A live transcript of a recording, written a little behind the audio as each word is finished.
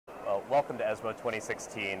Welcome to ESMO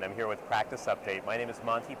 2016. I'm here with Practice Update. My name is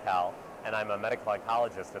Monty, and I'm a medical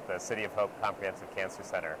oncologist at the City of Hope Comprehensive Cancer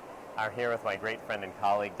Center. I'm here with my great friend and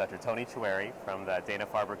colleague, Dr. Toni Choueiri from the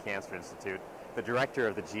Dana-Farber Cancer Institute, the director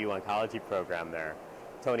of the GU Oncology program there.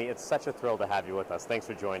 Toni, it's such a thrill to have you with us. Thanks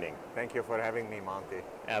for joining. Thank you for having me, Monty.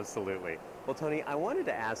 Absolutely. Well, Toni, I wanted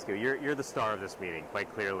to ask you, you're the star of this meeting,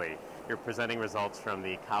 quite clearly. You're presenting results from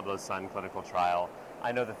the Cabo-Sun clinical trial.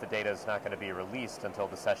 I know that the data is not going to be released until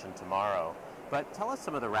the session tomorrow, but tell us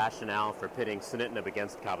some of the rationale for pitting sunitinib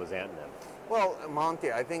against cabozantinib. Well,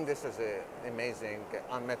 Monty, I think this is an amazing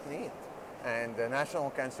unmet need. And the National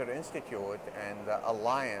Cancer Institute and the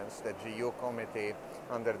Alliance, the GU committee,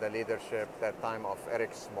 under the leadership at that time of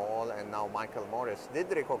Eric Small and now Michael Morris,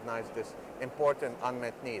 did recognize this important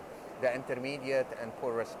unmet need, the intermediate and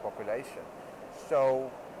poor risk population. So,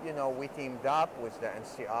 you know, we teamed up with the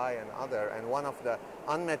NCI and other, and one of the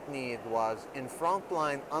unmet need was in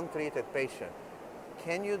frontline untreated patient.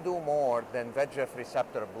 Can you do more than VEGF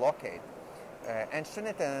receptor blockade? And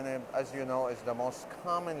sunitinib, as you know, is the most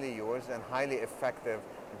commonly used and highly effective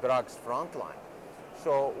drugs frontline.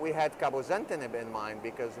 So we had cabozantinib in mind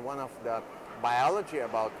because one of the biology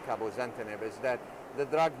about cabozantinib is that the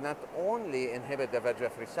drug not only inhibits the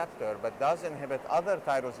VEGF receptor, but does inhibit other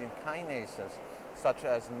tyrosine kinases, such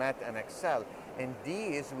as MET and XL. And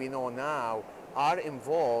these, we know now, are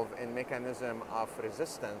involved in mechanism of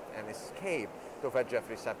resistance and escape to VEGF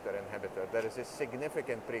receptor inhibitor. There is a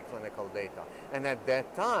significant preclinical data. And at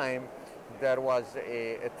that time, there was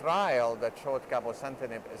a trial that showed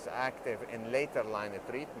cabozantinib is active in later line of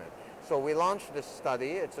treatment. So we launched this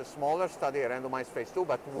study. It's a smaller study, a randomized phase 2,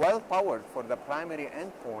 but well-powered for the primary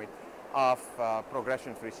endpoint of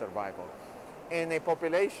progression-free survival. In a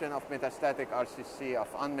population of metastatic RCC of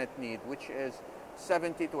unmet need, which is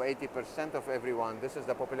 70 to 80% of everyone, this is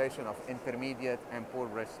the population of intermediate and poor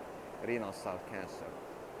risk renal cell cancer.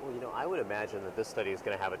 Well, you know, I would imagine that this study is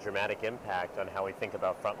going to have a dramatic impact on how we think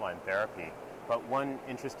about frontline therapy. But one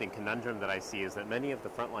interesting conundrum that I see is that many of the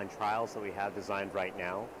frontline trials that we have designed right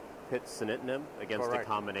now pit sunitinib against a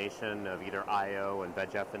combination of either IO and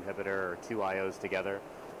VEGF inhibitor or two IOs together.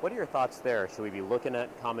 What are your thoughts there? Should we be looking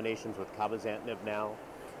at combinations with cabozantinib now?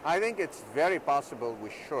 I think it's very possible we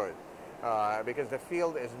should, because the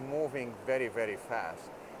field is moving very, very fast.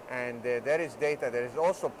 And there is data, there is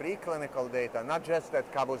also preclinical data, not just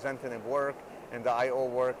that cabozantinib work and the IO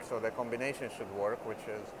work, so the combination should work,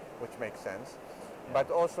 which makes sense. Yeah.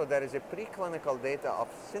 But also there is a preclinical data of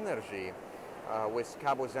synergy with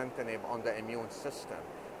cabozantinib on the immune system.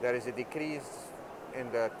 There is a decrease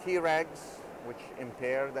in the Tregs, which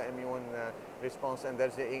impair the immune response, and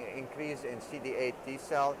there's an increase in CD8 T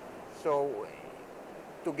cell. So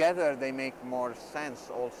together they make more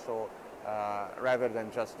sense also, rather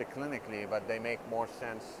than just clinically, but they make more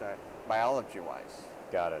sense biology-wise.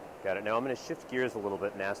 Got it, got it. Now I'm going to shift gears a little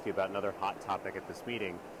bit and ask you about another hot topic at this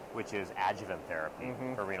meeting, which is adjuvant therapy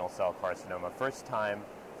for renal cell carcinoma. First time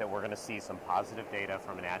that we're going to see some positive data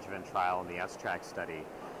from an adjuvant trial in the STRAC study.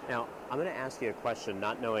 Now, I'm going to ask you a question,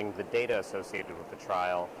 not knowing the data associated with the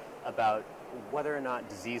trial, about whether or not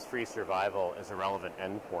disease-free survival is a relevant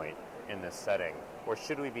endpoint in this setting, or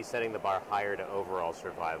should we be setting the bar higher to overall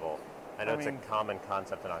survival? I know it's a common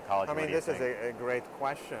concept in oncology. I mean, this is a great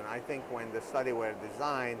question. I think when the study were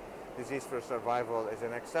designed, disease-free survival is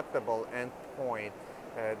an acceptable endpoint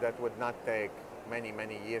that would not take many,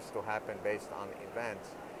 many years to happen based on events.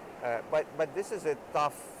 But this is a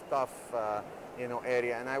tough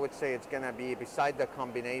area, and I would say it's going to be, beside the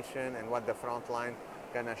combination and what the frontline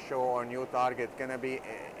going to show or new target, going to be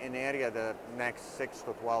an area the next 6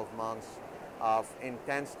 to 12 months of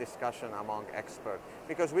intense discussion among experts.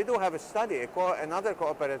 Because we do have a study, another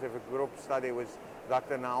cooperative group study with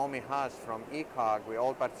Dr. Naomi Haas from ECOG, we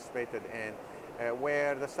all participated in,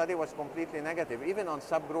 where the study was completely negative, even on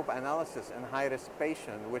subgroup analysis in high-risk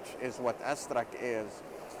patients, which is what STRAC is.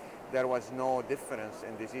 There was no difference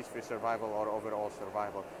in disease-free survival or overall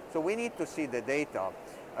survival. So we need to see the data.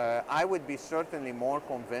 I would be certainly more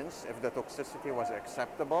convinced if the toxicity was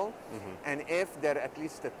acceptable and if there at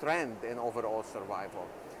least a trend in overall survival.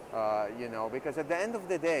 Because at the end of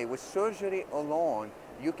the day, with surgery alone,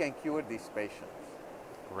 you can cure these patients.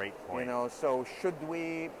 Great point. So should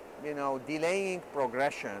we, delaying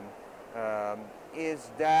progression,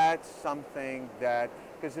 is that something that,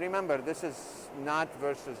 because remember, this is not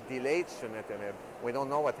versus delayed sunitinib. We don't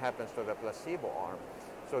know what happens to the placebo arm.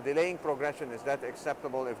 So delaying progression, is that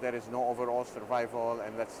acceptable if there is no overall survival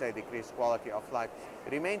and, let's say, decreased quality of life?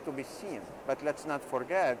 Remain to be seen. But let's not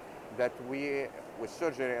forget, that with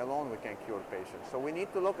surgery alone, we can cure patients. So we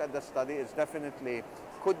need to look at the study. It's definitely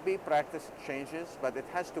could be practice changes, but it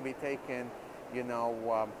has to be taken, it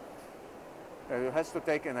has to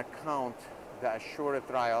take in account the ASSURE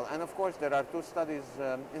trial. And of course, there are 2 studies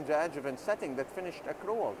in the adjuvant setting that finished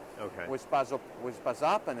accrual with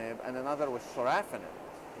pazopanib and another with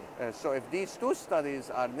sorafenib. So if these 2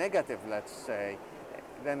 studies are negative, let's say,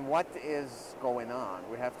 then what is going on?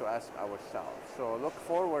 We have to ask ourselves. So look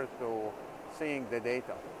forward to seeing the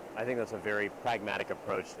data. I think that's a very pragmatic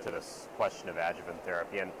approach to this question of adjuvant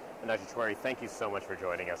therapy. And Dr. Choueiri, thank you so much for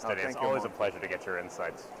joining us today. It's always a pleasure to get your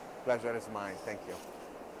insights. Pleasure is mine. Thank you.